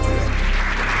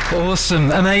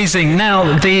Awesome, amazing.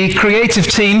 Now, the creative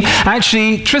team,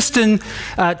 actually, Tristan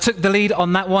took the lead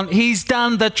on that one. He's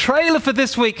done the trailer for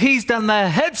this week. He's done the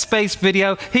Headspace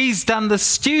video. He's done the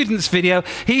students video.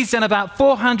 He's done about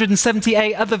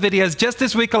 478 other videos just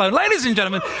this week alone. Ladies and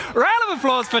gentlemen, round of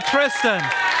applause for Tristan.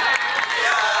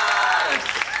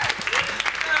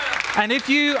 And if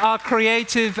you are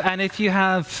creative and if you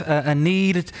have a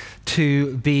need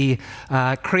to be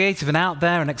creative and out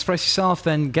there and express yourself,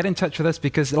 then get in touch with us,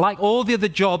 because like all the other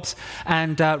jobs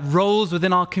and roles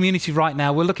within our community right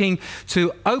now, we're looking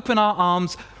to open our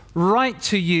arms right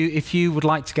to you if you would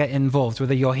like to get involved,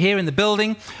 whether you're here in the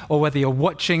building or whether you're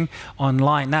watching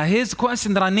online. Now, here's the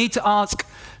question that I need to ask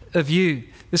of you.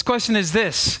 This question is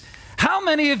this: how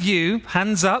many of you,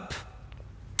 hands up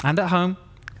and at home,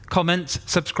 comment,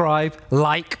 subscribe,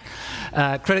 like,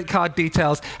 credit card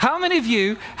details. How many of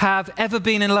you have ever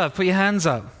been in love? Put your hands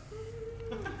up.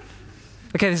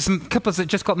 Okay, there's some couples that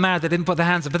just got married that didn't put their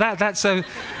hands up, but that's so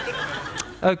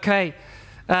okay.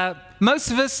 Most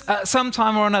of us, at some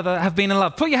time or another, have been in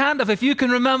love. Put your hand up if you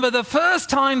can remember the first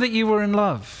time that you were in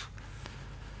love.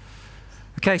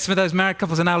 Okay, some of those married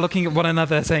couples are now looking at one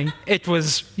another saying, it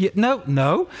was,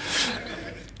 no.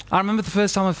 I remember the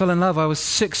first time I fell in love. I was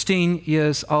 16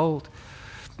 years old.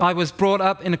 I was brought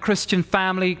up in a Christian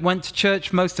family, went to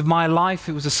church most of my life.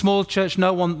 It was a small church,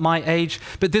 no one my age.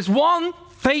 But this one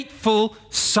fateful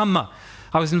summer,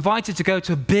 I was invited to go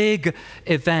to a big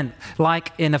event,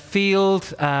 like in a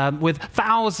field with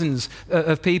thousands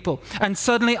of people. And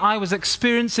suddenly I was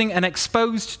experiencing and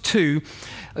exposed to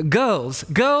girls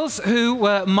who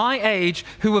were my age,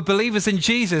 who were believers in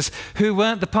Jesus, who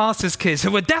weren't the pastor's kids,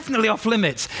 who were definitely off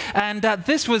limits. And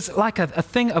this was like a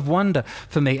thing of wonder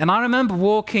for me. And I remember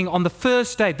walking on the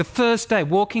first day,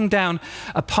 walking down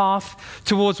a path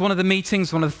towards one of the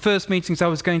meetings, one of the first meetings I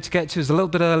was going to get to. It was a little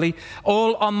bit early,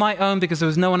 all on my own because there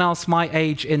was no one else my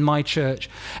age in my church.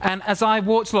 And as I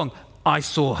walked along, I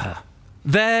saw her.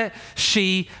 There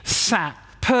she sat,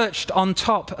 perched on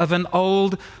top of an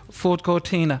old Ford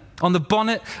Cortina, on the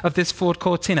bonnet of this Ford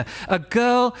Cortina. A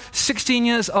girl, 16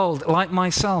 years old, like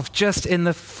myself, just in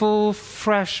the full,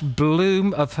 fresh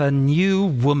bloom of her new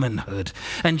womanhood.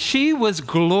 And she was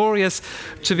glorious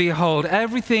to behold.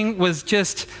 Everything was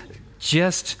just. She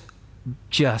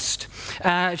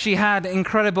had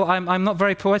incredible, I'm not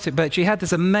very poetic, but she had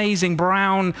this amazing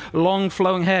brown, long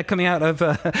flowing hair coming out of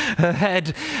her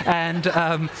head. And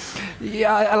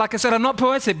like I said, I'm not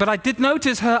poetic, but I did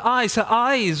notice her eyes. Her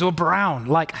eyes were brown,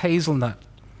 like hazelnut.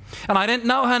 And I didn't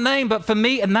know her name, but for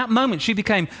me, in that moment, she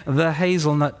became the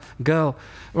hazelnut girl,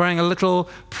 wearing a little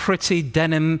pretty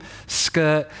denim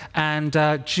skirt and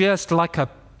just like a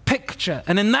picture.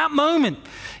 And in that moment,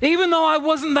 even though I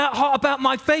wasn't that hot about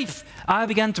my faith, I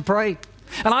began to pray.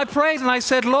 And I prayed and I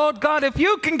said, Lord God, if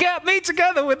you can get me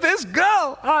together with this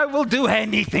girl, I will do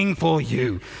anything for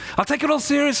you. I'll take it all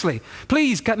seriously.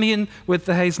 Please get me in with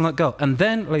the hazelnut girl. And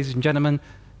then, ladies and gentlemen,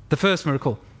 the first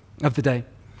miracle of the day.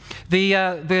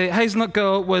 The hazelnut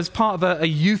girl was part of a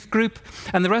youth group,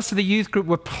 and the rest of the youth group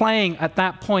were playing at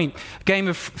that point a game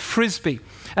of frisbee.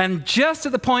 And just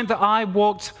at the point that I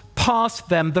walked past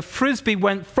them, the frisbee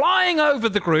went flying over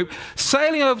the group,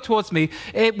 sailing over towards me.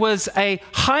 It was a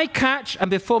high catch, and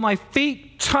before my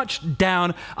feet touched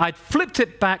down, I'd flipped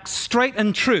it back straight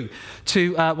and true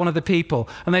to one of the people.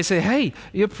 And they say, hey,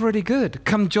 you're pretty good.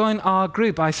 Come join our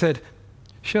group. I said,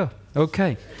 sure,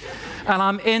 okay. And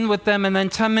I'm in with them, and then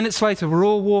 10 minutes later, we're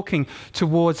all walking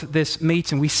towards this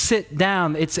meeting. We sit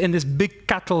down. It's in this big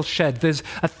cattle shed. There's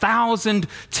 1,000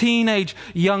 teenage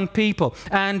young people.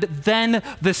 And then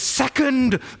the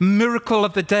second miracle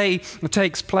of the day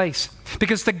takes place.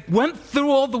 Because they went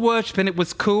through all the worship, and it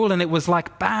was cool, and it was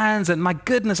like bands, and my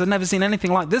goodness, I'd never seen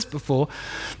anything like this before.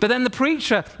 But then the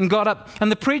preacher got up,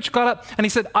 and he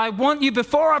said, I want you,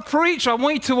 before I preach, I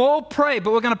want you to all pray,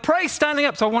 but we're going to pray standing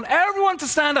up, so I want everyone to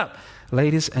stand up.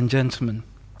 Ladies and gentlemen,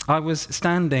 I was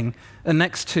standing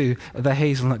next to the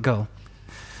hazelnut girl.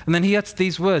 And then he uttered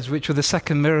these words, which were the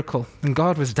second miracle. And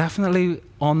God was definitely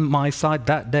on my side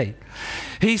that day.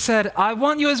 He said, I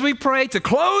want you, as we pray, to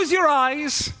close your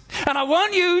eyes, and I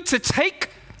want you to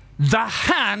take the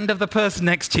hand of the person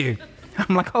next to you.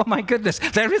 I'm like, oh my goodness,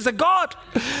 there is a God.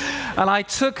 And I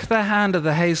took the hand of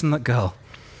the hazelnut girl,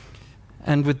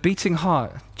 and with beating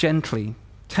heart, gently,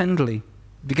 tenderly,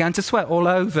 began to sweat all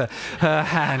over her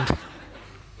hand.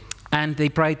 And they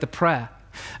prayed the prayer.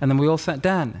 And then we all sat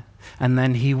down. And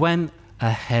then he went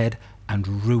ahead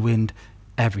and ruined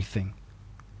everything.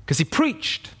 Because he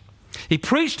preached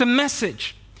a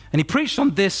message And he preached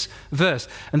on this verse.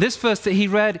 And this verse that he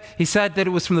read, he said that it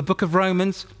was from the book of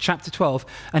Romans, chapter 12.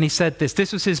 And he said this.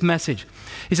 This was his message.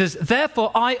 He says,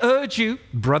 therefore, I urge you,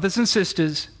 brothers and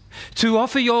sisters, to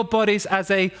offer your bodies as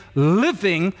a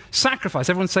living sacrifice.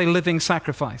 Everyone say living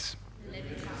sacrifice. Living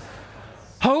sacrifice.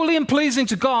 Holy and pleasing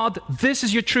to God, this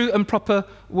is your true and proper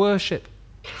worship.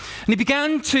 And he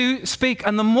began to speak,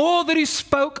 and the more that he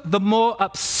spoke, the more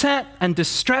upset and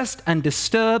distressed and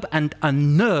disturbed and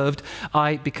unnerved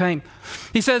I became.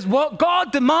 He says, what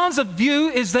God demands of you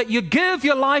is that you give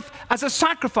your life as a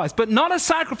sacrifice, but not a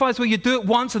sacrifice where you do it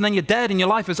once and then you're dead and your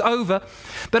life is over,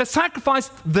 but a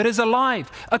sacrifice that is alive,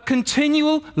 a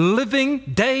continual living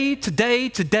day to day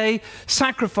to day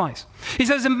sacrifice. He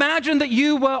says, imagine that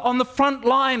you were on the front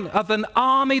line of an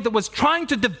army that was trying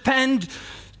to defend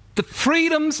the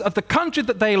freedoms of the country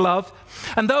that they love,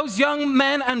 and those young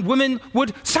men and women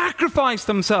would sacrifice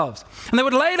themselves, and they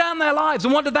would lay down their lives.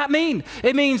 And what did that mean?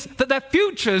 It means that their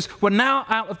futures were now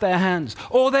out of their hands,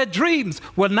 or their dreams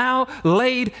were now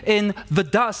laid in the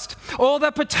dust, or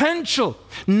their potential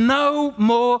no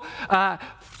more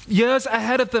years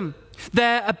ahead of them.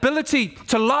 Their ability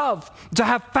to love, to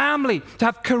have family, to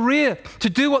have career,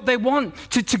 to do what they want,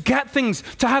 to get things,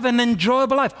 to have an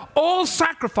enjoyable life, all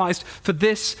sacrificed for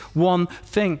this one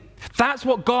thing. That's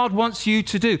what God wants you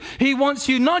to do. He wants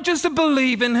you not just to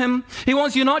believe in him. He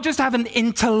wants you not just to have an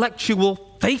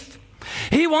intellectual faith.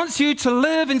 He wants you to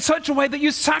live in such a way that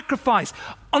you sacrifice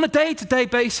on a day-to-day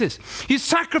basis. You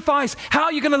sacrifice how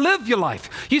you're going to live your life.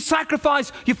 You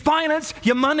sacrifice your finance,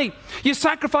 your money. You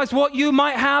sacrifice what you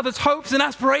might have as hopes and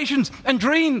aspirations and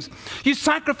dreams. You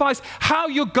sacrifice how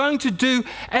you're going to do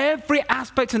every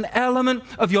aspect and element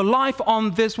of your life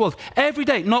on this world. Every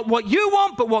day, not what you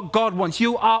want, but what God wants.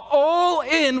 You are all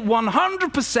in,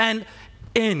 100%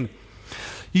 in.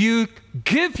 You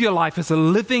give your life as a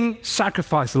living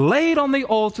sacrifice laid on the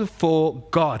altar for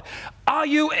God. Are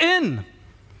you in?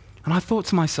 And I thought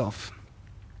to myself,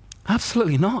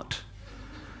 absolutely not.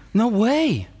 No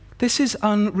way. This is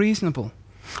unreasonable.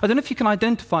 I don't know if you can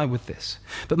identify with this,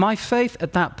 but my faith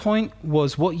at that point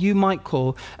was what you might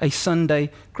call a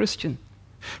Sunday Christian.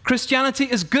 Christianity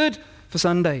is good for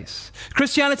Sundays.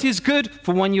 Christianity is good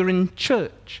for when you're in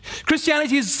church.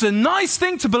 Christianity is a nice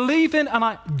thing to believe in, and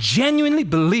I genuinely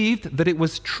believed that it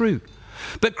was true.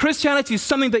 But Christianity is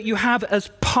something that you have as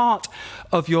part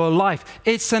of your life.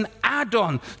 It's an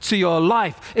add-on to your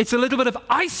life. It's a little bit of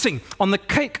icing on the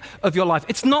cake of your life.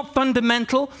 It's not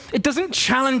fundamental. It doesn't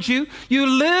challenge you. You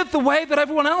live the way that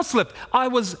everyone else lived. I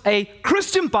was a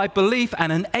Christian by belief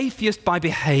and an atheist by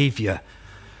behavior.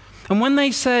 And when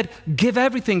they said, give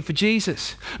everything for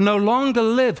Jesus, no longer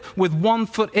live with 1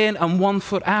 foot in and 1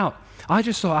 foot out, I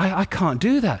just thought, I can't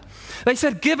do that. They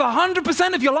said, give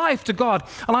 100% of your life to God.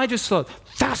 And I just thought,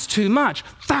 that's too much.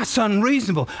 That's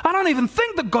unreasonable. I don't even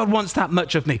think that God wants that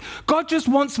much of me. God just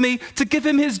wants me to give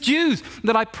him his dues,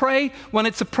 that I pray when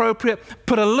it's appropriate,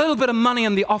 put a little bit of money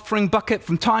in the offering bucket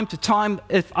from time to time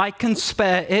if I can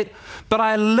spare it. But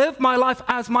I live my life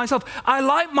as myself. I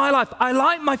like my life. I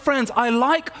like my friends. I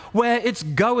like where it's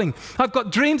going. I've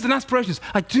got dreams and aspirations.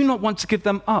 I do not want to give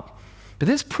them up. But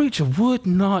this preacher would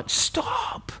not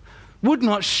stop, would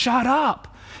not shut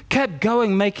up, kept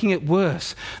going, making it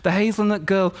worse. The hazelnut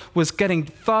girl was getting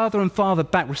farther and farther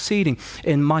back, receding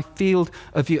in my field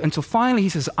of view, until finally he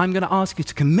says, I'm going to ask you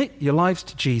to commit your lives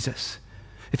to Jesus.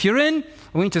 If you're in,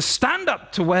 I want you to stand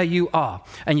up to where you are,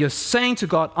 and you're saying to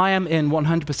God, I am in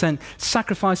 100%,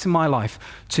 sacrificing my life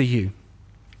to you.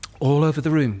 All over the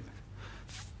room.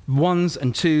 1s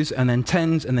and 2s and then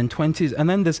 10s and then 20s, and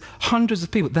then there's hundreds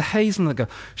of people. The hazelnut girl,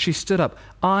 she stood up.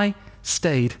 I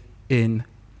stayed in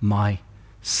my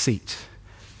seat.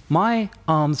 My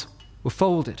arms were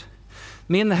folded.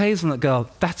 Me and the hazelnut girl,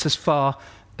 that's as far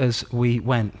as we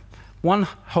went. One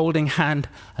holding hand,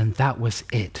 and that was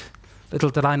it. Little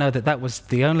did I know that that was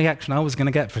the only action I was going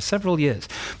to get for several years.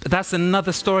 But that's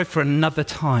another story for another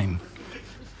time.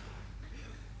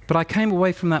 But I came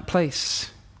away from that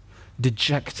place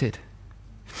dejected.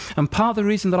 And part of the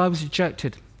reason that I was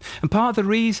dejected, and part of the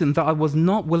reason that I was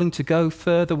not willing to go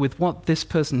further with what this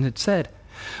person had said,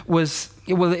 was,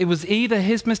 well, it was either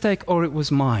his mistake or it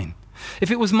was mine.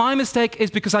 If it was my mistake, it's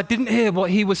because I didn't hear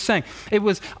what he was saying.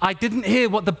 I didn't hear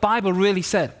what the Bible really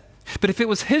said. But if it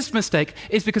was his mistake,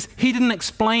 it's because he didn't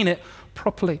explain it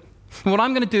properly. And what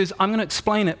I'm going to do is I'm going to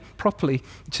explain it properly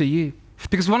to you.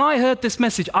 Because when I heard this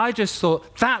message, I just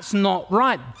thought, that's not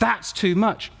right. That's too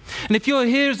much. And if you're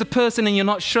here as a person and you're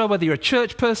not sure whether you're a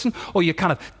church person or you're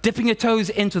kind of dipping your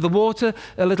toes into the water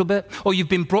a little bit, or you've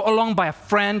been brought along by a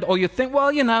friend, or you think,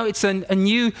 well, it's a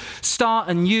new start,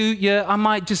 a new year, I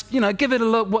might just, give it a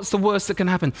look. What's the worst that can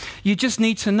happen? You just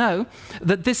need to know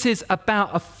that this is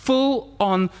about a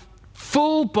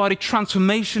full-body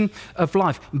transformation of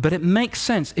life. But it makes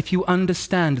sense if you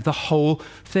understand the whole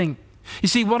thing. You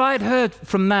see, what I'd heard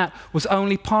from that was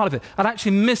only part of it. I'd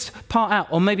actually missed part out,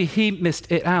 or maybe he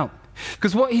missed it out.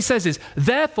 Because what he says is,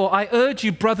 therefore, I urge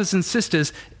you, brothers and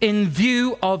sisters, in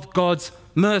view of God's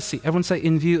mercy. Everyone say,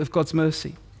 in view of God's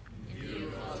mercy. In view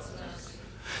of God's mercy.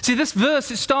 See, this verse,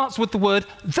 it starts with the word,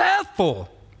 therefore.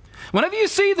 Whenever you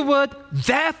see the word,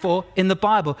 therefore, in the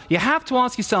Bible, you have to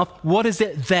ask yourself, what is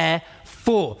it there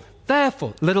for?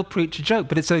 Therefore, little preacher joke,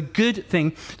 but it's a good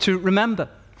thing to remember.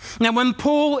 Now, when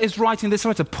Paul is writing this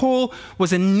letter, Paul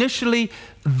was initially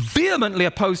vehemently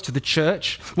opposed to the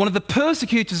church, one of the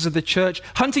persecutors of the church,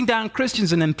 hunting down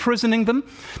Christians and imprisoning them,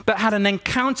 but had an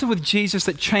encounter with Jesus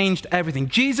that changed everything.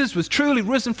 Jesus was truly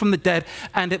risen from the dead,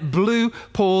 and it blew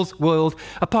Paul's world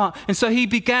apart. And so he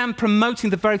began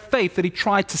promoting the very faith that he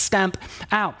tried to stamp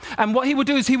out. And what he would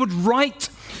do is he would write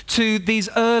to these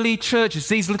early churches,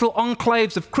 these little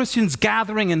enclaves of Christians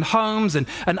gathering in homes and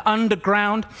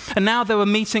underground, and now they were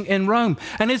meeting in Rome.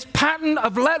 And his pattern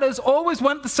of letters always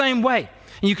went the same way.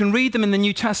 And you can read them in the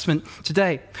New Testament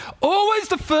today. Always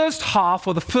the first half,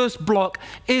 or the first block,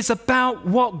 is about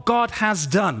what God has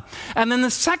done. And then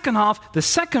the second half, the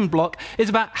second block, is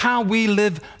about how we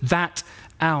live that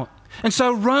out. And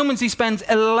so Romans, he spends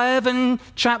 11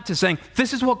 chapters saying,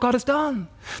 this is what God has done.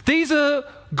 These are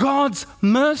God's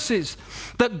mercies,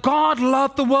 that God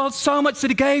loved the world so much that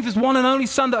he gave his one and only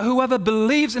son, that whoever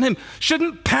believes in him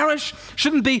shouldn't perish,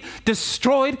 shouldn't be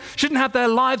destroyed, shouldn't have their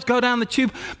lives go down the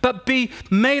tube, but be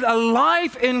made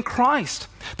alive in Christ.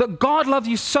 That God loved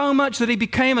you so much that he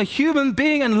became a human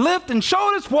being and lived and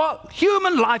showed us what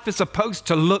human life is supposed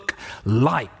to look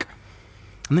like.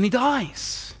 And then he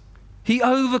dies. He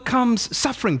overcomes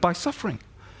suffering by suffering.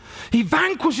 He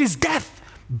vanquishes death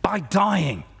by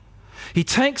dying. He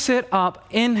takes it up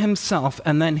in himself,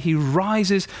 and then he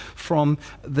rises from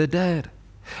the dead.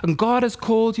 And God has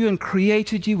called you and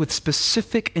created you with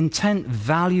specific intent,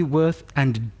 value, worth,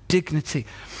 and dignity,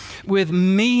 with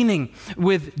meaning,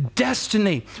 with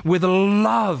destiny, with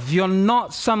love. You're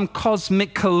not some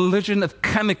cosmic collision of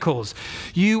chemicals.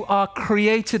 You are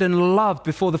created and loved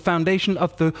before the foundation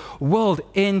of the world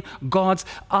in God's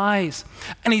eyes.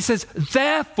 And he says,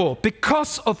 therefore,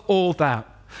 because of all that,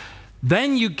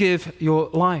 then you give your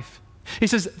life. He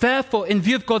says, therefore, in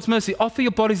view of God's mercy, offer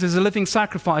your bodies as a living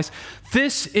sacrifice.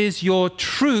 This is your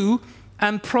true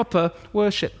and proper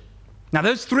worship. Now,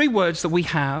 those three words that we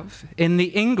have in the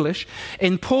English,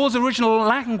 in Paul's original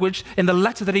language, in the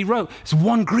letter that he wrote, is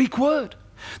one Greek word.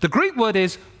 The Greek word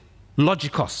is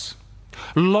logikos.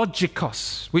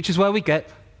 Logikos, which is where we get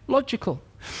logical.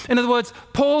 In other words,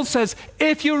 Paul says,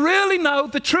 if you really know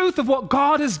the truth of what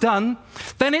God has done,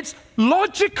 then it's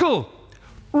logical,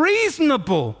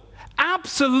 reasonable,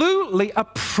 absolutely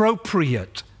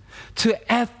appropriate to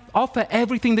offer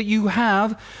everything that you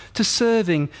have to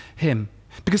serving him.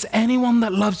 Because anyone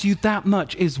that loves you that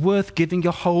much is worth giving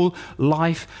your whole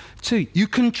life to. You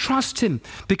can trust him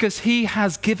because he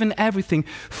has given everything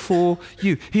for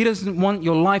you. He doesn't want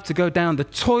your life to go down the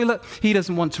toilet. He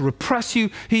doesn't want to repress you.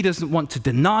 He doesn't want to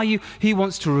deny you. He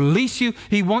wants to release you.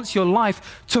 He wants your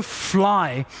life to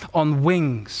fly on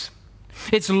wings.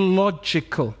 It's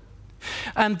logical.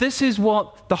 And this is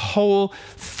what the whole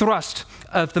thrust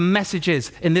of the message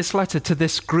is in this letter to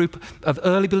this group of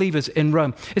early believers in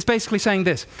Rome. It's basically saying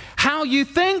this: how you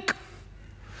think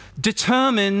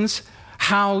determines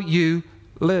how you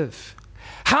live.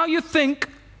 How you think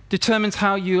determines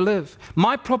how you live.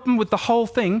 My problem with the whole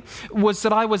thing was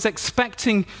that I was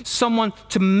expecting someone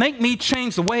to make me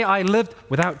change the way I lived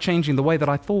without changing the way that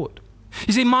I thought.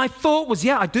 You see, my thought was,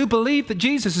 yeah, I do believe that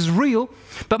Jesus is real,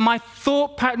 but my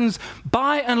thought patterns,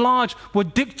 by and large, were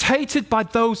dictated by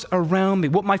those around me.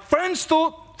 What my friends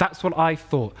thought, that's what I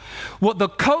thought. What the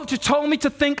culture told me to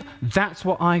think, that's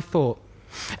what I thought.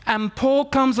 And Paul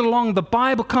comes along, the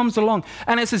Bible comes along,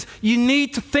 and it says, you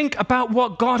need to think about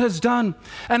what God has done.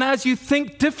 And as you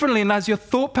think differently, and as your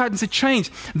thought patterns are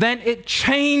changed, then it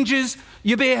changes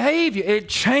your behavior. It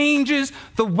changes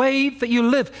the way that you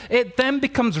live. It then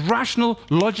becomes rational,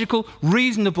 logical,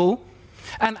 reasonable,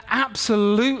 and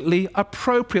absolutely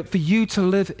appropriate for you to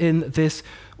live in this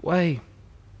way.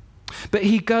 But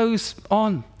he goes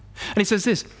on, and he says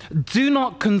this: do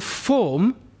not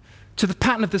conform to the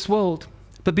pattern of this world,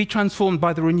 but be transformed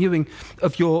by the renewing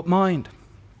of your mind.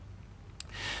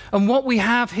 And what we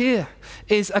have here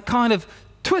is a kind of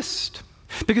twist.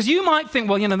 Because you might think,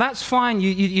 well, that's fine.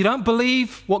 You don't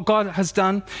believe what God has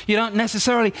done. You don't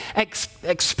necessarily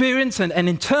experience and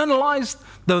internalize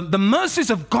the mercies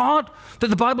of God that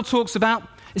the Bible talks about.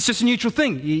 It's just a neutral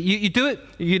thing. You do it,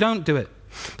 you don't do it.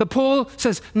 But Paul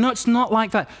says, no, it's not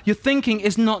like that. Your thinking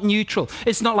is not neutral.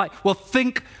 It's not like, well,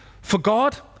 think for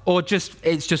God, or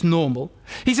it's just normal.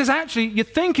 He says, actually, you're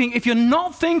thinking, if you're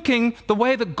not thinking the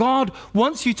way that God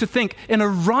wants you to think in a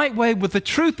right way with the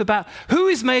truth about who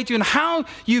He's made you and how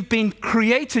you've been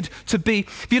created to be,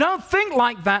 if you don't think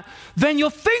like that, then your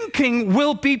thinking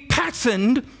will be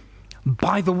patterned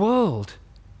by the world.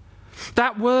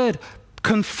 That word,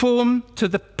 conform to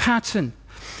the pattern,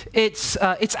 it's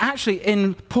actually,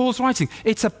 in Paul's writing,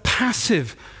 it's a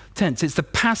passive tense. It's the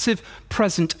passive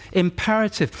present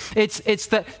imperative. It's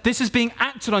that this is being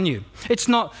acted on you. It's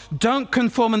not don't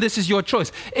conform and this is your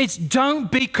choice. It's don't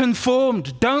be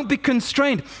conformed, don't be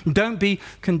constrained, don't be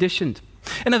conditioned.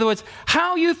 In other words,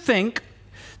 how you think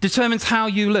determines how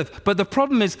you live. But the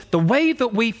problem is the way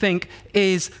that we think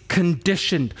is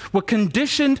conditioned. We're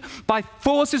conditioned by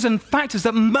forces and factors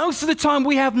that most of the time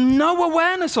we have no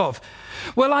awareness of.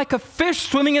 We're like a fish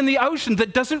swimming in the ocean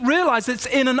that doesn't realize it's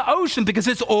in an ocean because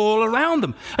it's all around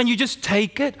them. And you just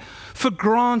take it for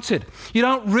granted. You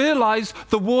don't realize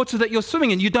the water that you're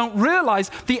swimming in. You don't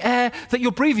realize the air that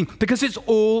you're breathing because it's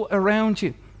all around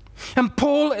you. And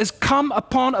Paul has come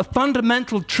upon a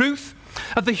fundamental truth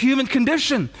of the human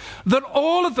condition, that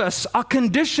all of us are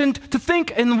conditioned to think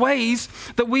in ways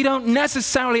that we don't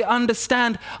necessarily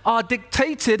understand are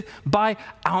dictated by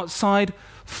outside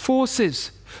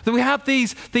forces. That we have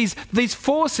these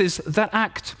forces that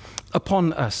act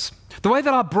upon us. The way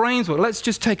that our brains work, let's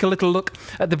just take a little look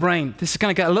at the brain. This is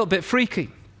going to get a little bit freaky.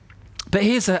 But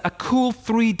here's a cool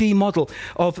 3D model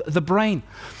of the brain.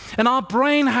 And our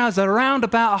brain has around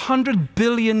about 100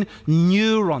 billion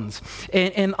neurons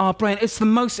in our brain. It's the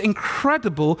most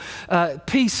incredible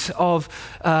piece of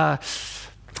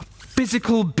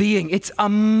physical being. It's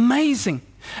amazing.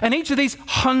 And each of these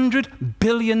 100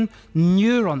 billion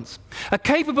neurons are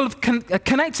capable of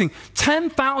connecting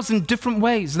 10,000 different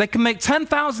ways. They can make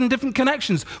 10,000 different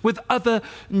connections with other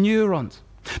neurons.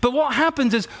 But what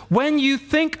happens is when you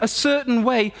think a certain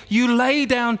way, you lay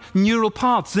down neural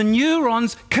paths. The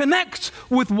neurons connect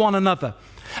with one another.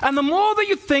 And the more that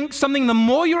you think something, the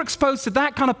more you're exposed to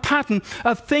that kind of pattern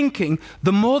of thinking,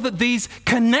 the more that these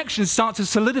connections start to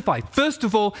solidify. First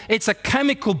of all, it's a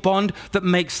chemical bond that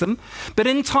makes them. But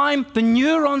in time, the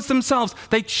neurons themselves,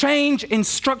 they change in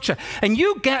structure. And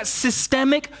you get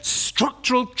systemic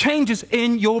structural changes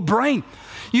in your brain.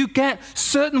 You get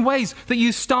certain ways that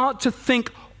you start to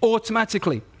think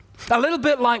automatically. A little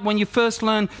bit like when you first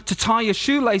learn to tie your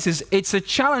shoelaces. It's a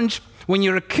challenge when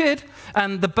you're a kid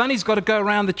and the bunny's got to go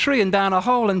around the tree and down a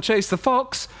hole and chase the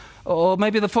fox. Or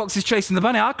maybe the fox is chasing the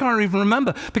bunny. I can't even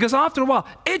remember. Because after a while,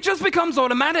 it just becomes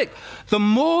automatic. The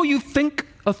more you think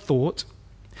a thought,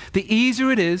 the easier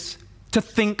it is to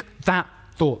think that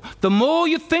thought. The more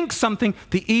you think something,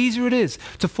 the easier it is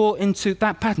to fall into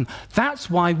that pattern. That's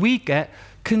why we get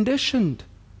conditioned.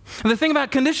 And the thing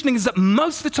about conditioning is that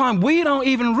most of the time we don't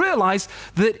even realize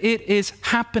that it is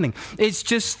happening. It's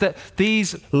just that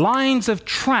these lines of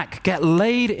track get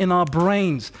laid in our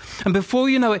brains. And before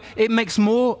you know it, it makes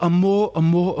more and more and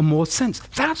more and more sense.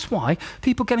 That's why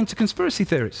people get into conspiracy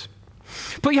theories.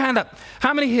 Put your hand up.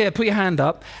 How many here, put your hand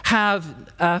up, have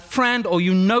a friend or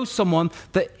you know someone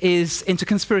that is into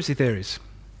conspiracy theories?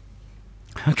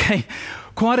 Okay,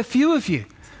 quite a few of you.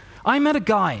 I met a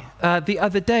guy the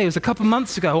other day, it was a couple of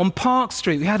months ago, on Park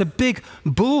Street. He had a big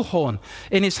bullhorn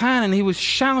in his hand and he was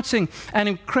shouting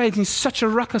and creating such a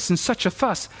ruckus and such a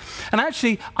fuss. And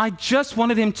actually, I just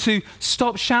wanted him to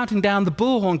stop shouting down the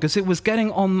bullhorn because it was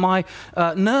getting on my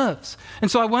nerves. And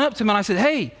so I went up to him and I said,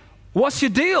 "Hey, what's your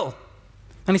deal?"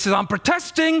 And he says, "I'm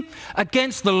protesting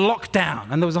against the lockdown."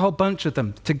 And there was a whole bunch of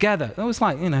them together. It was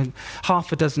like,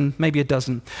 half a dozen, maybe a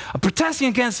dozen. "I'm protesting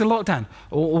against the lockdown."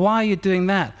 "Why are you doing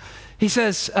that?" He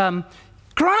says,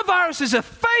 "Coronavirus is a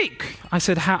fake." I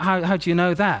said, how do you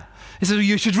know that?" He said,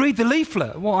 "You should read the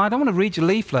leaflet." "Well, I don't want to read your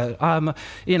leaflet.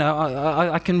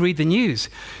 I can read the news."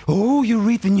 "Oh, you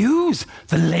read the news?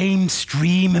 The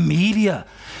lamestream media.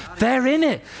 They're in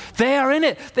it. They are in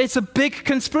it. It's a big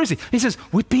conspiracy." He says,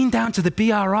 "We've been down to the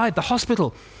BRI, the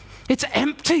hospital. It's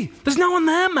empty. There's no one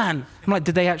there, man." I'm like,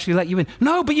 "Did they actually let you in?"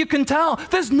 "No, but you can tell.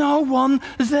 There's no one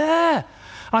there."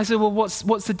 I said, "Well,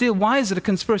 what's the deal? Why is it a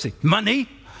conspiracy?" "Money."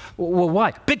 "Well,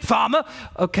 why?" "Big pharma."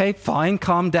 "Okay, fine,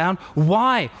 calm down.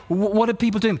 Why? What are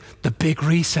people doing?" "The big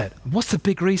reset." "What's the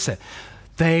big reset?"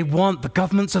 the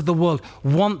governments of the world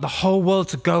want the whole world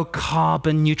to go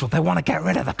carbon neutral. They want to get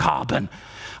rid of the carbon.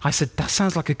 I said, that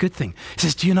sounds like a good thing. He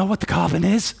says, do you know what the carbon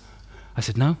is? I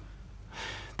said, no.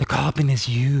 The carbon is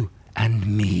you and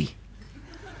me.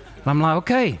 And I'm like,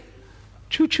 okay,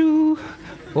 choo-choo.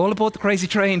 All aboard the crazy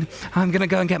train. I'm going to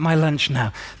go and get my lunch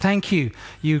now. Thank you,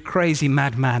 you crazy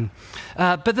madman.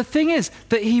 But the thing is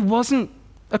that he wasn't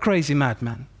a crazy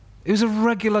madman. He was a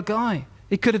regular guy.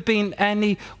 It could have been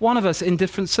any one of us in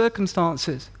different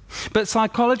circumstances. But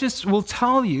psychologists will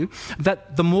tell you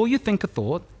that the more you think a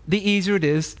thought, the easier it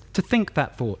is to think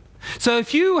that thought. So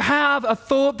if you have a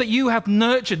thought that you have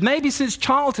nurtured, maybe since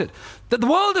childhood, that the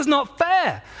world is not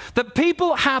fair, that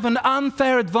people have an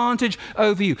unfair advantage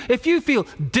over you, if you feel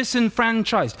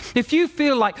disenfranchised, if you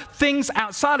feel like things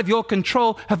outside of your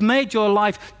control have made your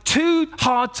life too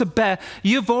hard to bear,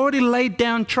 you've already laid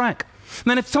down track. And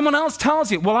then if someone else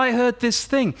tells you, well, I heard this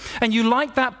thing, and you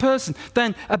like that person,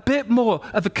 then a bit more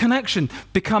of a connection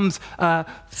becomes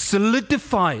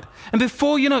solidified. And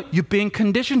before you know it, you're being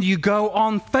conditioned. You go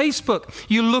on Facebook,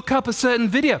 you look up a certain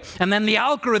video, and then the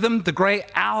algorithm, the great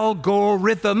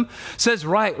algorithm, says,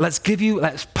 right, let's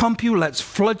pump you, let's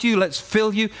flood you, let's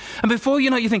fill you. And before you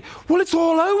know it, you think, well, it's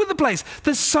all over the place.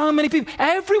 There's so many people.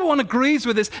 Everyone agrees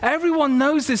with this. Everyone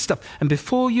knows this stuff. And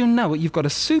before you know it, you've got a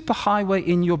superhighway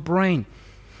in your brain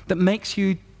that makes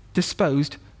you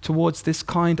disposed towards this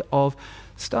kind of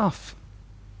stuff.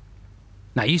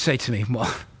 Now you say to me,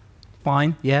 well,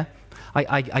 fine, yeah,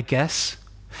 I guess,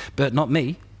 but not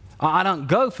me. I don't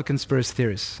go for conspiracy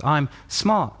theories. I'm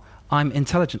smart, I'm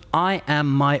intelligent, I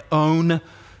am my own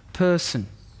person.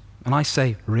 And I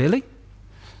say, really?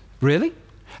 Really?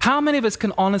 How many of us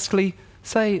can honestly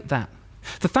say that?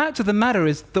 The fact of the matter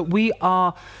is that we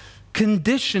are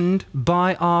conditioned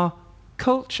by our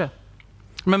culture.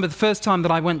 Remember the first time that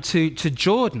I went to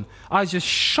Jordan, I was just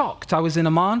shocked. I was in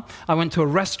Amman, I went to a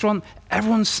restaurant,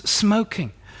 everyone's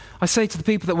smoking. I say to the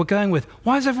people that we're going with,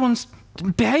 why is everyone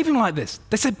behaving like this?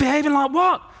 They said, behaving like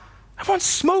what? Everyone's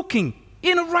smoking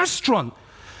in a restaurant.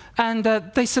 And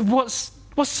they said, what's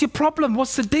your problem?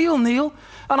 What's the deal, Neil?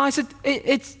 And I said,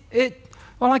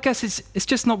 well, I guess it's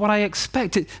just not what I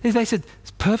expected. They said,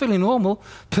 it's perfectly normal,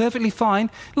 perfectly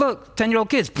fine. Look, 10-year-old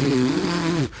kids.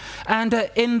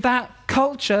 And in that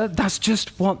culture, that's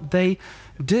just what they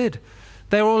did.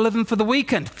 They were all living for the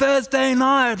weekend, Thursday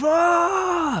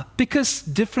night, because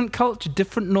different culture,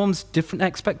 different norms, different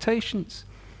expectations.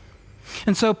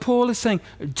 And so Paul is saying,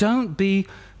 don't be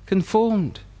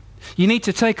conformed. You need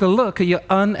to take a look at your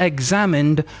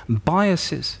unexamined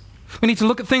biases. We need to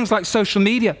look at things like social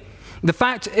media. The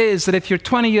fact is that if you're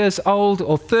 20 years old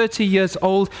or 30 years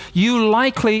old, you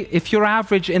likely, if you're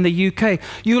average in the UK,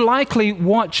 you likely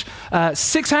watch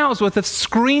 6 hours worth of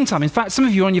screen time. In fact, some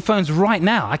of you are on your phones right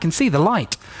now. I can see the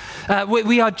light.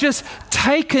 We are just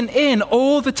taken in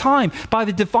all the time by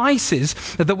the devices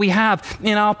that we have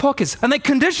in our pockets. And they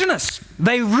condition us.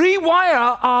 They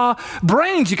rewire our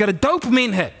brains. You get a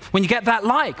dopamine hit when you get that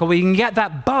like, or when you get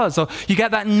that buzz, or you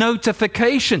get that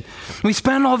notification. We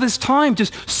spend all this time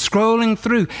just scrolling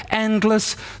through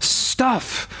endless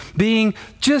stuff, being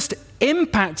just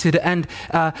impacted and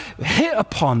hit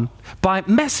upon by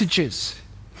messages.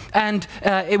 And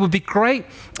it would be great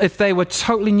if they were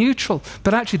totally neutral,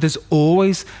 but actually there's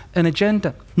always an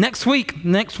agenda. Next week,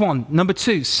 next one, number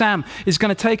 2, Sam is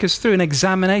going to take us through an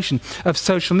examination of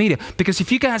social media. Because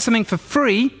if you get something for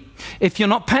free, if you're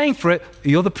not paying for it,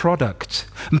 you're the product.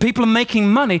 And people are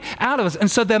making money out of us. And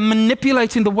so they're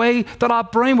manipulating the way that our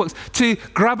brain works to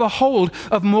grab a hold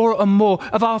of more and more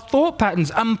of our thought patterns.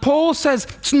 And Paul says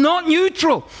it's not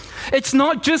neutral. It's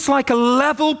not just like a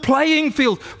level playing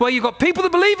field where you've got people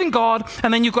that believe in God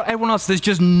and then you've got everyone else that's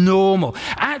just normal.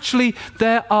 Actually,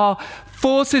 there are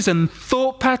forces and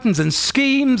thought patterns and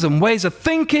schemes and ways of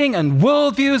thinking and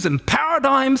worldviews and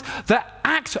paradigms that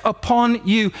act upon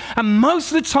you. And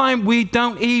most of the time, we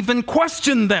don't even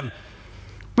question them.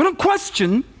 We don't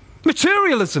question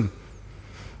materialism.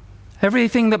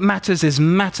 Everything that matters is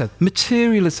matter.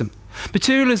 Materialism.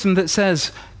 Materialism that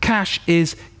says cash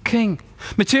is king.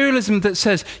 Materialism that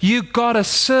says you gotta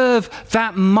serve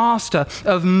that master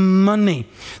of money.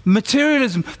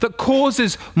 Materialism that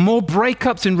causes more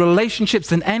breakups in relationships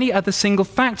than any other single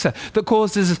factor, that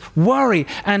causes worry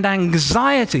and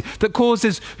anxiety, that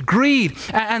causes greed,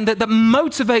 and that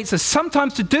motivates us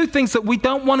sometimes to do things that we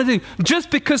don't want to do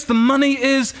just because the money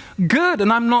is good.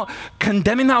 And I'm not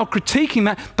condemning that or critiquing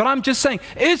that, but I'm just saying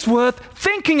it's worth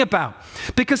thinking about,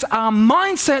 because our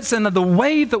mindsets and the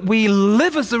way that we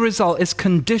live as a result is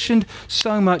conditioned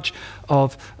so much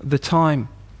of the time.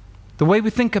 The way we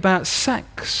think about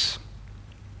sex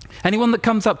Anyone that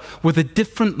comes up with a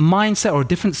different mindset or a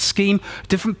different scheme,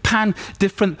 different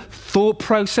thought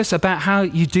process about how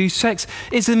you do sex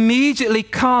is immediately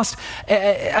cast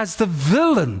as the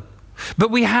villain.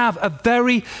 But we have a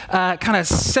very kind of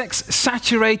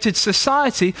sex-saturated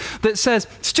society that says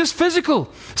it's just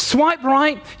physical. Swipe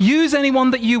right, use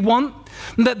anyone that you want.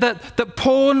 That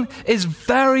porn is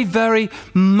very, very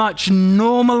much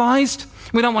normalized.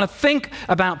 We don't want to think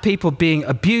about people being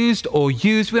abused or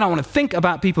used. We don't want to think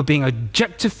about people being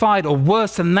objectified or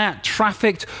worse than that,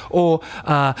 trafficked or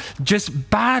just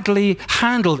badly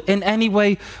handled in any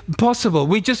way possible.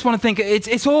 We just want to think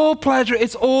it's all pleasure,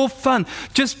 it's all fun.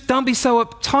 Just don't be so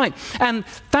uptight. And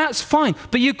that's fine.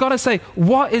 But you've got to say,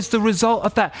 what is the result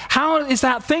of that? How is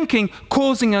that thinking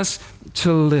causing us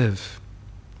to live?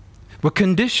 We're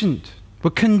conditioned. We're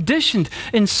conditioned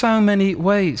in so many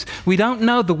ways. We don't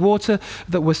know the water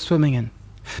that we're swimming in.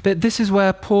 But this is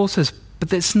where Paul says,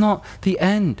 but that's not the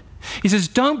end. He says,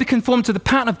 don't be conformed to the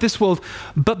pattern of this world,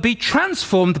 but be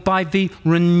transformed by the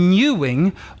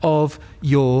renewing of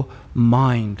your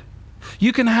mind.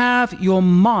 You can have your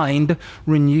mind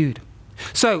renewed.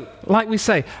 So, like we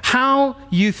say, how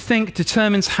you think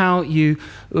determines how you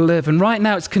live. And right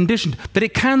now it's conditioned, but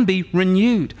it can be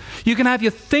renewed. You can have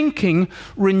your thinking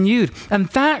renewed. And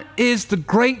that is the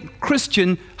great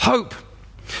Christian hope.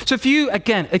 So if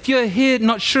you're here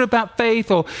not sure about faith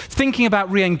or thinking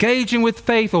about re-engaging with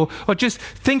faith or just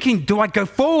thinking, do I go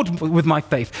forward with my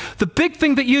faith? The big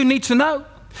thing that you need to know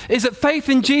is that faith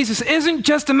in Jesus isn't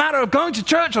just a matter of going to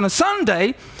church on a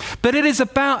Sunday, but it is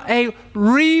about a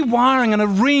rewiring and a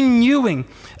renewing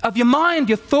of your mind,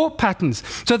 your thought patterns,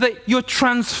 so that you're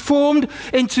transformed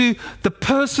into the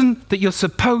person that you're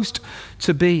supposed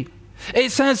to be.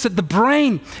 It says that the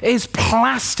brain is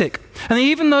plastic. And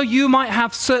even though you might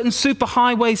have certain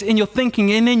superhighways in your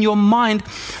thinking and in your mind,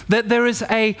 that there is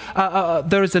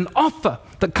an offer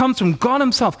that comes from God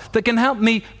himself that can help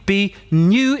me be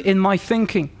new in my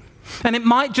thinking. And it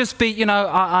might just be,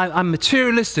 I'm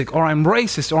materialistic, or I'm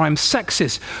racist, or I'm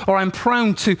sexist, or I'm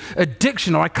prone to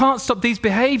addiction, or I can't stop these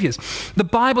behaviors. The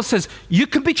Bible says you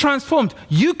can be transformed.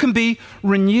 You can be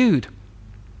renewed.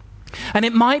 And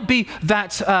it might be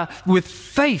that with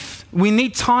faith, we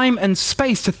need time and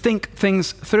space to think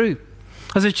things through.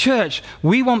 As a church,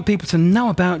 we want people to know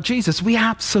about Jesus. We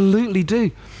absolutely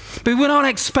do. But we're not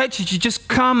expected to just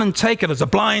come and take it as a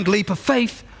blind leap of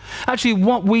faith. Actually,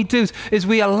 what we do is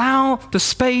we allow the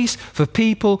space for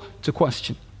people to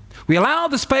question. We allow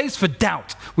the space for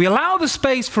doubt. We allow the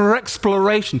space for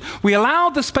exploration. We allow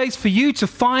the space for you to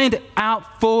find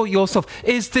out for yourself.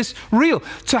 Is this real?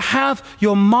 To have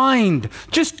your mind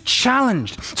just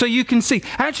challenged so you can see,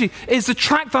 actually, is the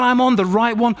track that I'm on the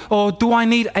right one, or do I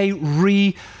need a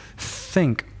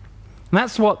rethink? And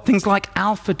that's what things like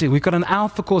Alpha do. We've got an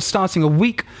Alpha course starting a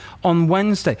week on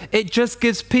Wednesday. It just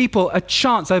gives people a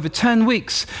chance over 10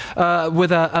 weeks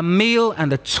with a meal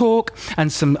and a talk and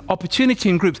some opportunity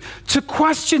in groups to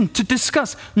question, to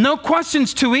discuss. No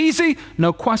question's too easy.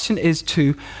 No question is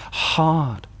too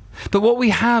hard. But what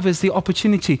we have is the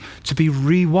opportunity to be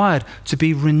rewired, to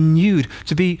be renewed,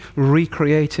 to be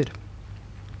recreated.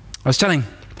 I was telling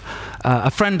a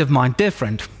friend of mine, dear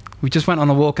friend, we just went on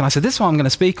a walk, and I said, this is what I'm going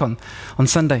to speak on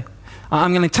Sunday.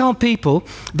 I'm going to tell people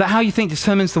that how you think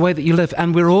determines the way that you live,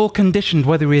 and we're all conditioned,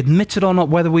 whether we admit it or not,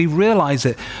 whether we realize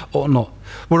it or not.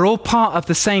 We're all part of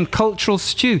the same cultural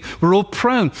stew. We're all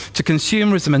prone to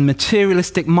consumerism and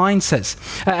materialistic mindsets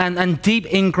and deep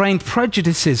ingrained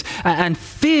prejudices and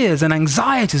fears and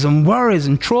anxieties and worries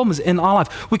and traumas in our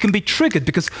life. We can be triggered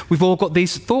because we've all got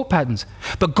these thought patterns.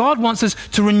 But God wants us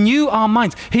to renew our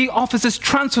minds. He offers us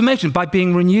transformation by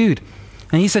being renewed.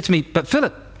 And he said to me, but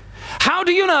Philip, how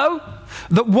do you know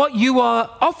that what you are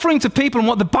offering to people and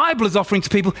what the Bible is offering to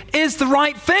people is the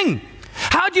right thing?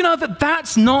 How do you know that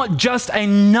that's not just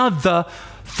another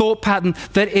thought pattern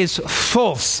that is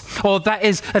false, or that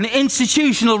is an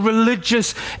institutional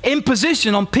religious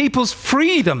imposition on people's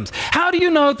freedoms? How do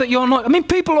you know that you're not? I mean,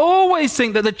 people always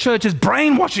think that the church is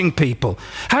brainwashing people.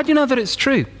 How do you know that it's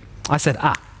true? I said,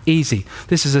 easy.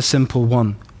 This is a simple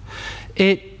one.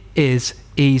 It is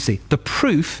easy. The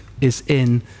proof is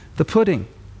in the pudding.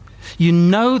 You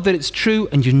know that it's true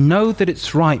and you know that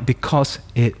it's right because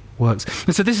it works.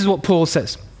 And so this is what Paul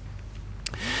says.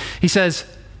 He says,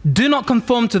 do not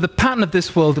conform to the pattern of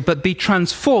this world, but be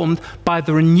transformed by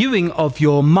the renewing of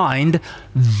your mind.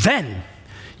 Then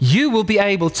you will be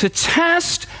able to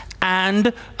test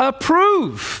and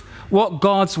approve what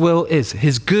God's will is,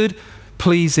 his good,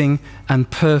 pleasing, and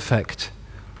perfect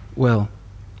will.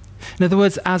 In other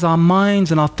words, as our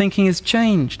minds and our thinking is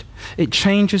changed, it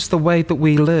changes the way that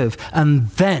we live. And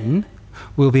then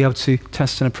we'll be able to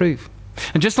test and approve.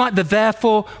 And just like the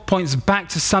therefore points back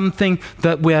to something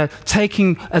that we're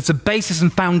taking as a basis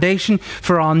and foundation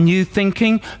for our new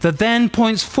thinking, the then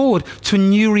points forward to a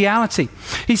new reality.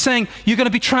 He's saying you're going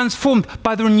to be transformed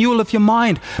by the renewal of your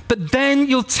mind, but then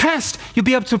you'll test, you'll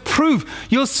be able to prove,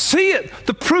 you'll see it.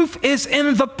 The proof is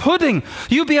in the pudding.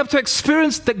 You'll be able to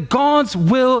experience that God's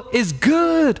will is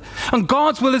good and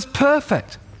God's will is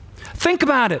perfect. Think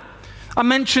about it. I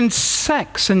mentioned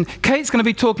sex, and Kate's going to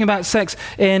be talking about sex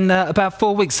in about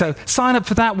 4 weeks, so sign up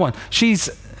for that one. She's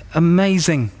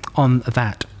amazing on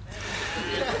that.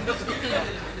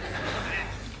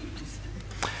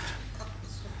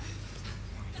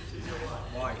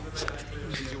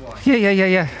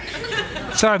 Yeah.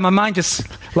 Sorry, my mind just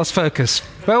lost focus.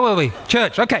 Where were we?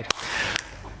 Church, okay.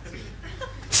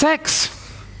 Sex.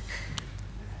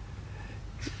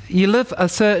 You live a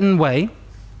certain way.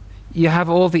 You have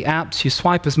all the apps, you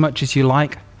swipe as much as you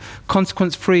like,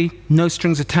 consequence-free, no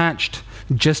strings attached,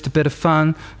 just a bit of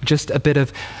fun,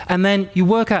 and then you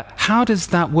work out, how does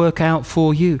that work out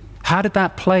for you? How did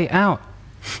that play out?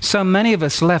 So many of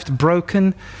us left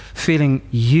broken, feeling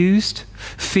used,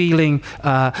 feeling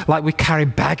like we carry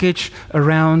baggage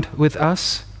around with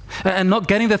us, and not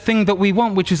getting the thing that we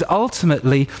want, which is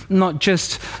ultimately not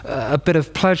just a bit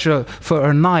of pleasure for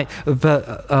a night,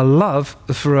 but a love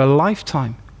for a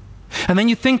lifetime. And then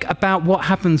you think about what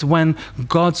happens when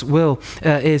God's will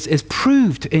is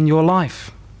proved in your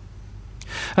life.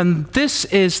 And this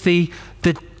is the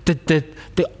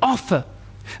offer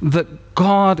that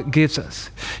God gives us.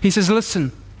 He says,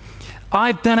 listen,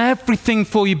 I've done everything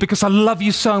for you because I love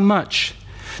you so much.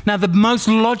 Now, the most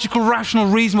logical, rational,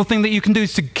 reasonable thing that you can do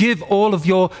is to give all of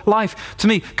your life to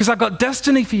me, because I've got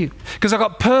destiny for you, because I've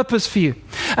got purpose for you.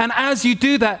 And as you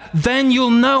do that, then you'll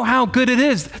know how good it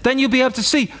is. Then you'll be able to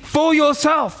see for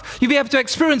yourself. You'll be able to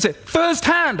experience it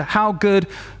firsthand, how good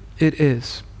it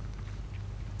is.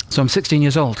 So I'm 16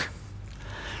 years old,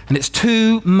 and it's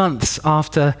 2 months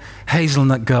after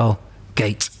Hazelnut Girl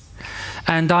Gate.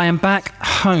 And I am back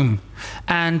home.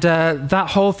 And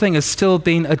that whole thing has still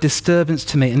been a disturbance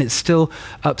to me, and it's still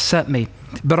upset me.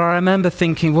 But I remember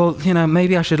thinking, well,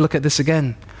 maybe I should look at this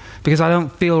again, because I don't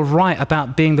feel right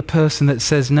about being the person that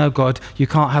says, no, God, you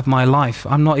can't have my life.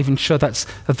 I'm not even sure that's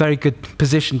a very good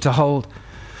position to hold.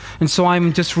 And so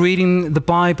I'm just reading the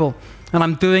Bible, and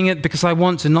I'm doing it because I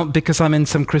want to, not because I'm in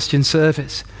some Christian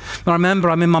service. I remember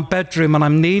I'm in my bedroom and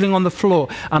I'm kneeling on the floor,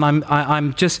 and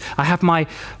I have my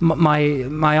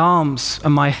arms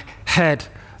and my head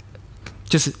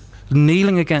just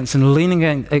kneeling against and leaning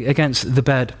against the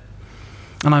bed.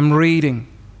 And I'm reading,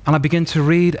 and I begin to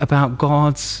read about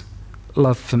God's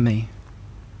love for me.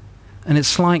 And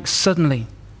it's like suddenly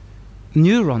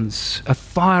neurons are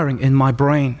firing in my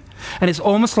brain. And it's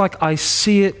almost like I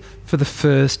see it for the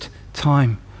first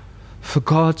time. For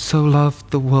God so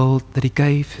loved the world that he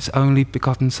gave his only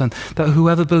begotten Son, that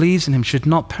whoever believes in him should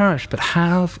not perish but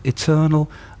have eternal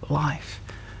life.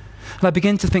 And I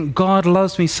begin to think, God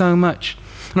loves me so much.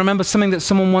 And I remember something that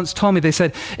someone once told me. They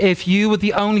said, if you were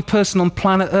the only person on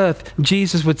planet Earth,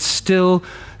 Jesus would still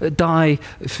die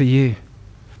for you.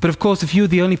 But of course, if you were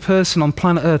the only person on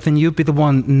planet Earth, then you'd be the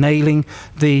one nailing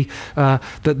the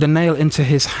nail into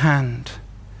his hand.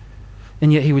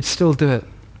 And yet he would still do it.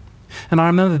 And I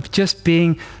remember just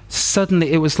being,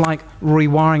 suddenly it was like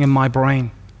rewiring in my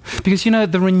brain. Because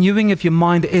the renewing of your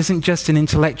mind isn't just an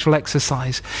intellectual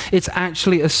exercise. It's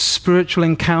actually a spiritual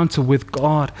encounter with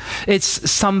God. It's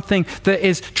something that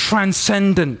is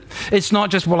transcendent. It's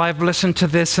not just, well, I've listened to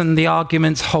this and the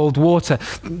arguments hold water.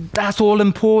 That's all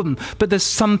important. But there's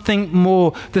something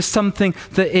more. There's something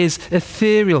that is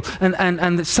ethereal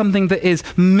and something that is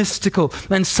mystical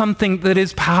and something that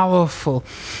is powerful.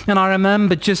 And I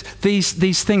remember just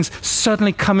these things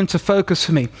suddenly come into focus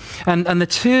for me. And the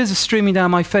tears are streaming down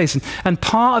my face. And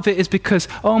part of it is because,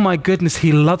 oh my goodness,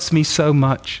 he loves me so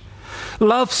much.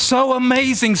 Love so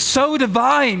amazing, so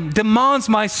divine, demands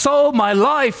my soul, my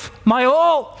life, my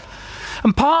all.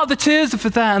 And part of the tears are for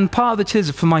that, and part of the tears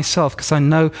are for myself, because I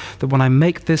know that when I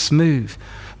make this move,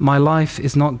 my life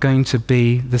is not going to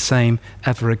be the same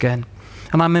ever again.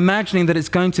 And I'm imagining that it's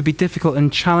going to be difficult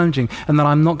and challenging, and that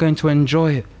I'm not going to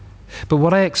enjoy it. But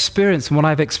what I experienced, and what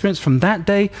I've experienced from that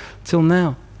day till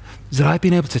now, is that I've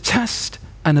been able to test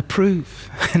and approve.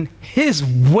 And his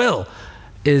will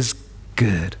is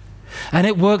good. And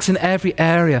it works in every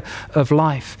area of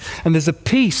life. And there's a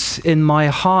peace in my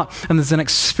heart, and there's an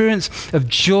experience of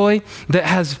joy that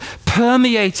has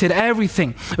permeated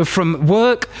everything from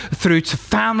work through to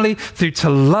family, through to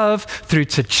love, through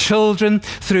to children,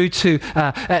 through to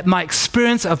my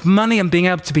experience of money and being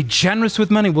able to be generous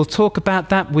with money. We'll talk about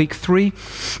that week 3.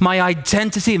 My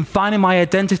identity and finding my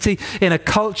identity in a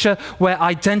culture where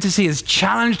identity is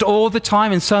challenged all the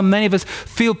time, and so many of us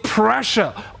feel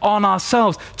pressure on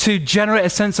ourselves to generate a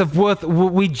sense of worth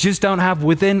we just don't have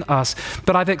within us.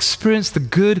 But I've experienced the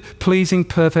good, pleasing,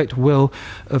 perfect will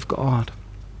of God.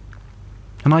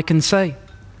 And I can say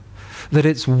that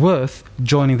it's worth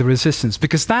joining the resistance,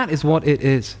 because that is what it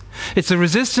is. It's a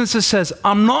resistance that says,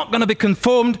 I'm not going to be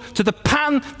conformed to the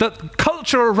pattern that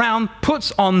culture around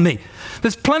puts on me.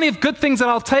 There's plenty of good things that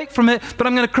I'll take from it, but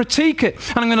I'm going to critique it,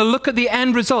 and I'm going to look at the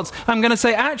end results. I'm going to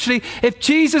say, actually, if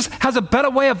Jesus has a better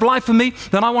way of life for me,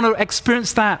 then I want to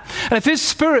experience that. And if his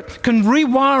Spirit can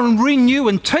rewire and renew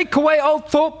and take away old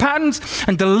thought patterns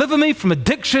and deliver me from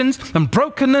addictions and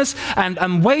brokenness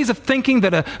and ways of thinking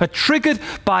that are triggered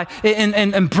by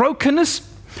in brokenness,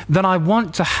 then I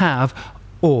want to have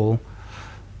all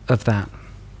of that.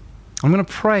 I'm going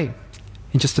to pray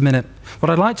in just a minute. What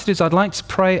I'd like to do is I'd like to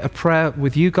pray a prayer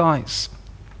with you guys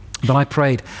that I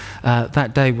prayed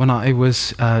that day when I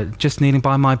was just kneeling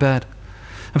by my bed.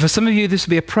 And for some of you, this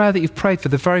will be a prayer that you've prayed for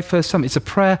the very first time. It's a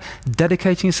prayer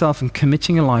dedicating yourself and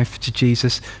committing your life to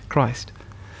Jesus Christ.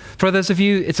 For others of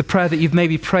you, it's a prayer that you've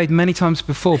maybe prayed many times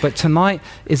before, but tonight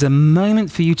is a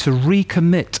moment for you to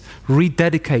recommit,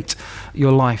 rededicate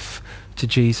your life to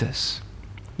Jesus.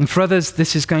 And for others,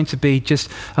 this is going to be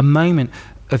just a moment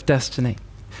of destiny.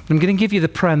 But I'm going to give you the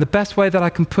prayer, and the best way that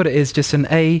I can put it is just an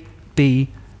A, B,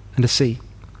 and a C.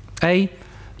 A,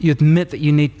 you admit that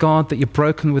you need God, that you're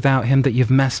broken without him, that you've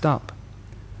messed up.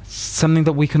 Something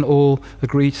that we can all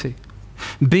agree to.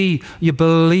 B, you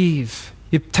believe.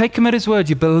 You take him at his word.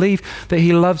 You believe that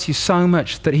he loves you so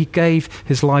much that he gave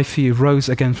his life for you, rose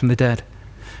again from the dead.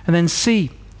 And then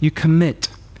C, you commit.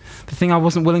 The thing I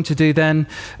wasn't willing to do then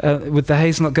with the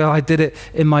hazelnut girl, I did it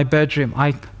in my bedroom.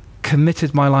 I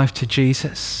committed my life to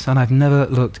Jesus, and I've never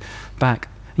looked back.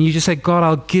 And you just say, God,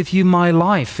 I'll give you my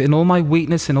life in all my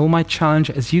weakness, in all my challenge.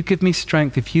 As you give me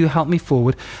strength, if you help me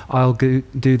forward, I'll do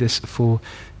this for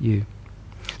you.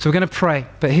 So we're going to pray,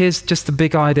 but here's just the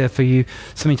big idea for you,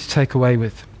 something to take away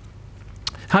with.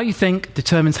 How you think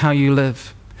determines how you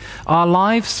live. Our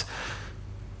lives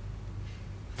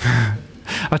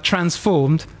are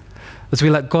transformed as we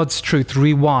let God's truth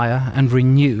rewire and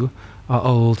renew our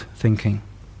old thinking.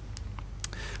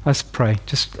 Let's pray.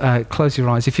 Just close your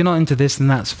eyes. If you're not into this, then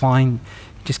that's fine.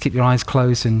 Just keep your eyes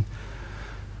closed and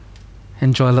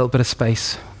enjoy a little bit of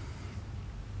space.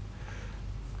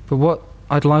 But what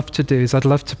I'd love to do is I'd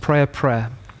love to pray a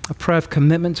prayer of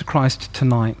commitment to Christ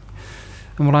tonight.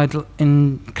 And what I'd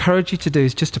encourage you to do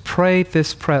is just to pray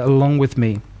this prayer along with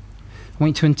me. I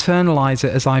want you to internalize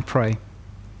it as I pray.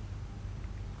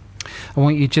 I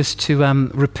want you just to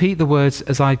repeat the words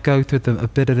as I go through them a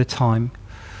bit at a time.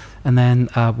 And then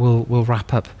we'll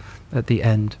wrap up at the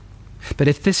end. But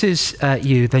if this is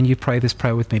you, then you pray this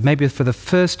prayer with me. Maybe for the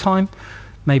first time,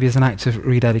 maybe as an act of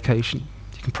rededication.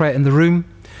 You can pray it in the room.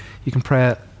 You can pray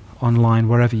it online,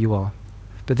 wherever you are.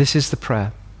 But this is the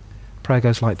prayer. Prayer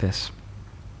goes like this.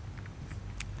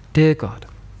 Dear God,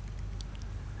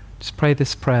 just pray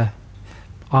this prayer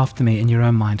after me in your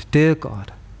own mind. Dear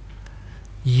God,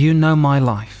 you know my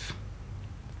life.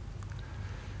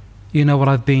 You know what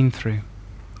I've been through.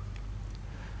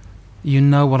 You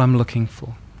know what I'm looking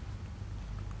for.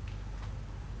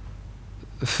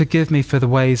 Forgive me for the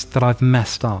ways that I've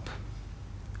messed up,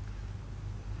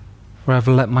 where I've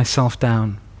let myself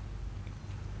down,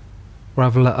 where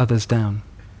I've let others down.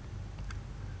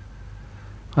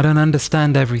 I don't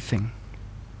understand everything,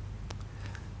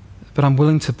 but I'm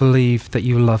willing to believe that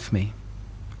you love me.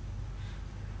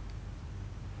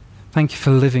 Thank you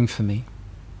for living for me,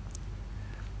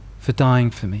 for dying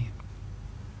for me,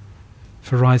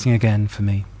 for rising again for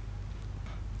me.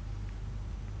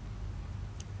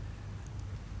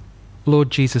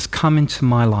 Lord Jesus, come into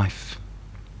my life.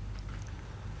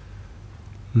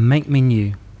 Make me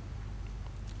new.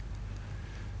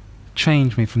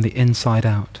 Change me from the inside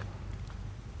out.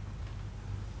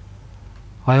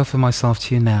 I offer myself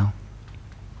to you now.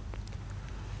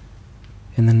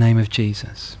 In the name of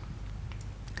Jesus.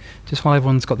 Just while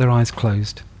everyone's got their eyes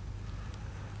closed.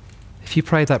 If you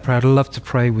prayed that prayer, I'd love to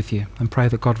pray with you and pray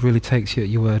that God really takes you at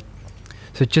your word.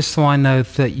 So just so I know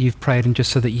that you've prayed and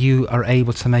just so that you are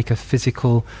able to make a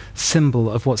physical symbol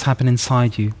of what's happened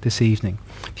inside you this evening.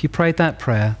 If you prayed that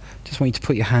prayer, just want you to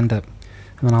put your hand up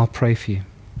and then I'll pray for you.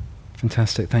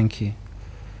 Fantastic, thank you.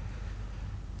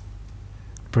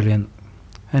 Brilliant.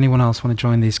 Anyone else want to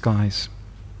join these guys?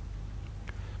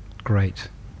 Great.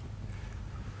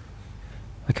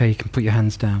 Okay, you can put your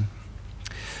hands down.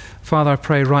 Father, I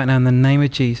pray right now in the name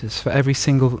of Jesus for every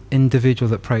single individual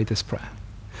that prayed this prayer.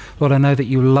 Lord, I know that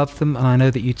you love them, and I know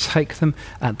that you take them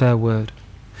at their word.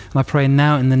 And I pray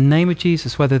now in the name of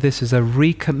Jesus, whether this is a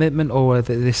recommitment or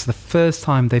whether this is the first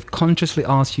time they've consciously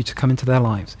asked you to come into their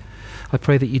lives, I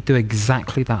pray that you do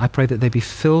exactly that. I pray that they be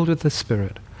filled with the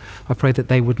Spirit. I pray that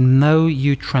they would know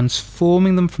you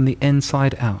transforming them from the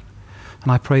inside out.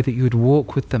 And I pray that you would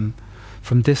walk with them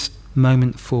from this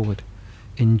moment forward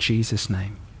in Jesus'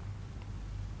 name.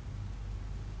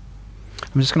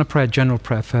 I'm just going to pray a general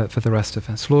prayer for the rest of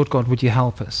us. Lord God, would you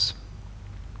help us?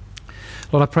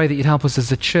 Lord, I pray that you'd help us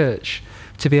as a church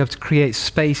to be able to create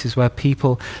spaces where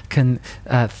people can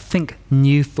think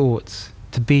new thoughts,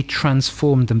 to be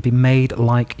transformed and be made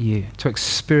like you, to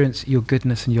experience your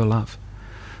goodness and your love.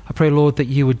 I pray, Lord, that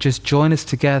you would just join us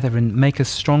together and make us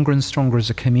stronger and stronger as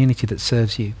a community that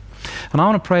serves you. And I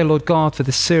want to pray, Lord God, for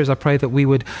this series, I pray that we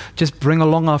would just bring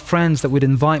along our friends, that we'd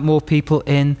invite more people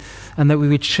in, and that we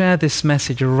would share this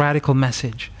message, a radical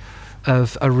message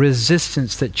of a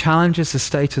resistance that challenges the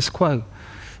status quo,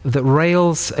 that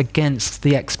rails against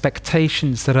the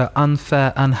expectations that are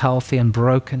unfair, unhealthy, and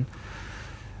broken,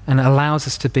 and allows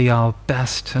us to be our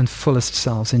best and fullest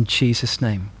selves in Jesus'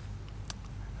 name.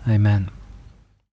 Amen.